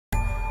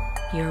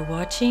You're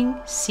watching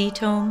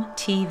CTOM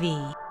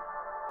TV.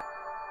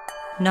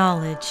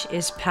 Knowledge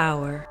is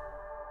power.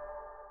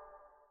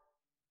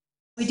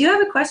 We do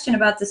have a question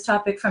about this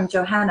topic from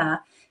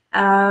Johanna.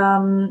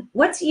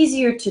 What's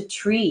easier to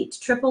treat,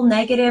 triple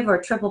negative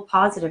or triple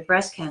positive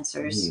breast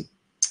cancers?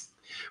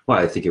 Well,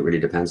 I think it really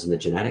depends on the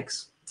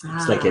genetics.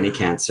 It's like any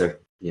cancer.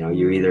 You know,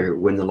 you either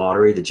win the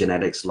lottery, the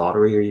genetics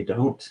lottery, or you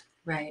don't.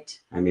 Right.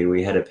 I mean,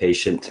 we had a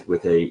patient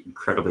with a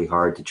incredibly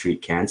hard to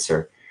treat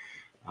cancer.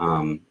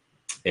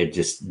 It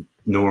just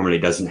normally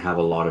doesn't have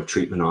a lot of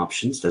treatment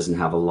options, doesn't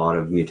have a lot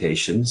of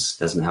mutations,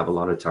 doesn't have a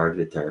lot of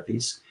targeted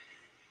therapies.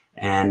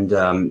 And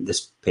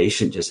this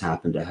patient just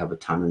happened to have a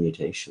ton of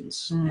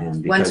mutations.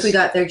 And once we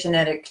got their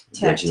genetic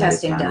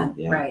testing panel, done,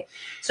 yeah. Right.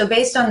 So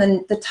based on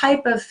the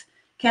type of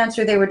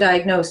cancer they were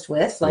diagnosed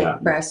with,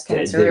 like breast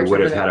cancer, they would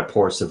have had a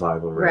poor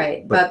survival rate.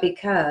 Right, but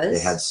because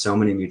they had so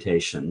many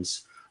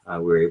mutations, we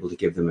were able to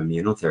give them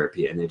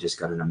immunotherapy, and they just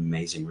got an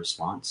amazing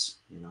response.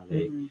 You know,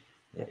 they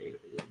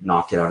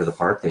knocked it out of the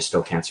park. They're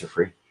still cancer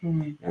free,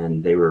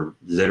 and they were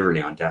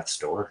literally on death's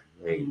door.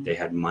 They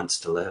had months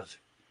to live.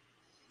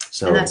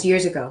 So, and that's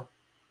years ago.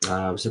 It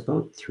was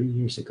about 3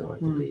 years ago, I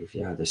believe.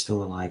 Yeah, they're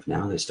still alive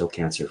now. They're still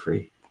cancer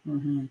free.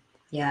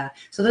 Yeah.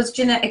 So those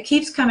it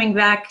keeps coming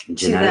back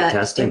to that.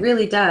 Testing. It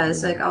really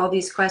does. Like all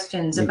these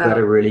questions You've about. got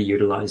to really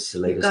utilize the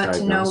latest You've got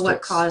to know what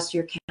diagnostics. caused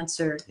your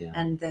cancer,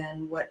 and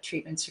then what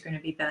treatments are going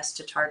to be best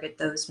to target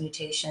those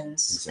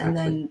mutations. Exactly.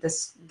 And then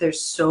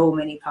there's so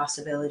many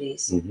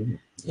possibilities. Yeah.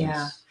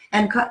 Yes.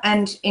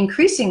 And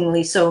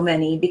increasingly so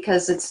many,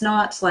 because it's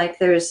not like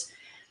there's.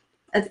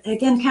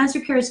 Again, cancer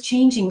care is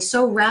changing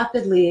so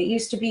rapidly. It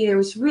used to be there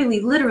was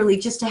really literally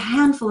just a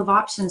handful of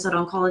options that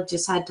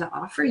oncologists had to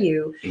offer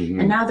you.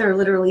 And now there are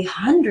literally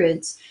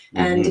hundreds.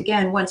 And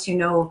again, once you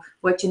know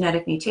what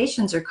genetic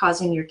mutations are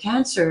causing your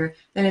cancer,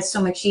 then it's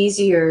so much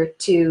easier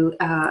to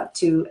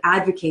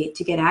advocate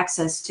to get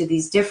access to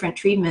these different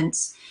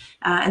treatments.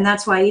 And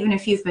that's why even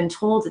if you've been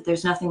told that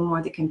there's nothing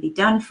more that can be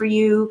done for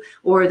you,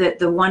 or that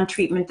the one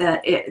treatment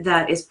that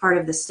is part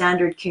of the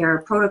standard care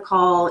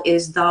protocol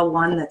is the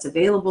one that's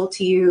available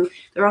to you,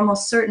 there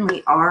almost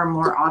certainly are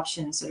more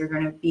options that are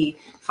going to be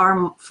far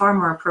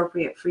more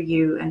appropriate for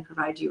you and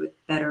provide you with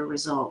better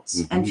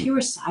results and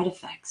fewer side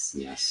effects.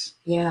 Yes.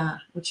 Yeah,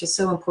 which is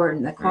so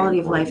important. The quality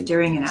of life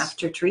during and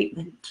after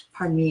treatment,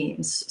 pardon me,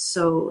 is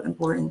so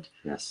important.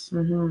 Yes.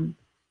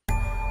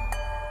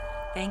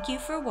 Thank you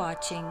for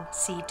watching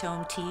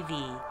CTOM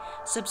TV.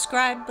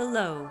 Subscribe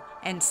below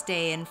and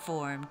stay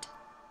informed.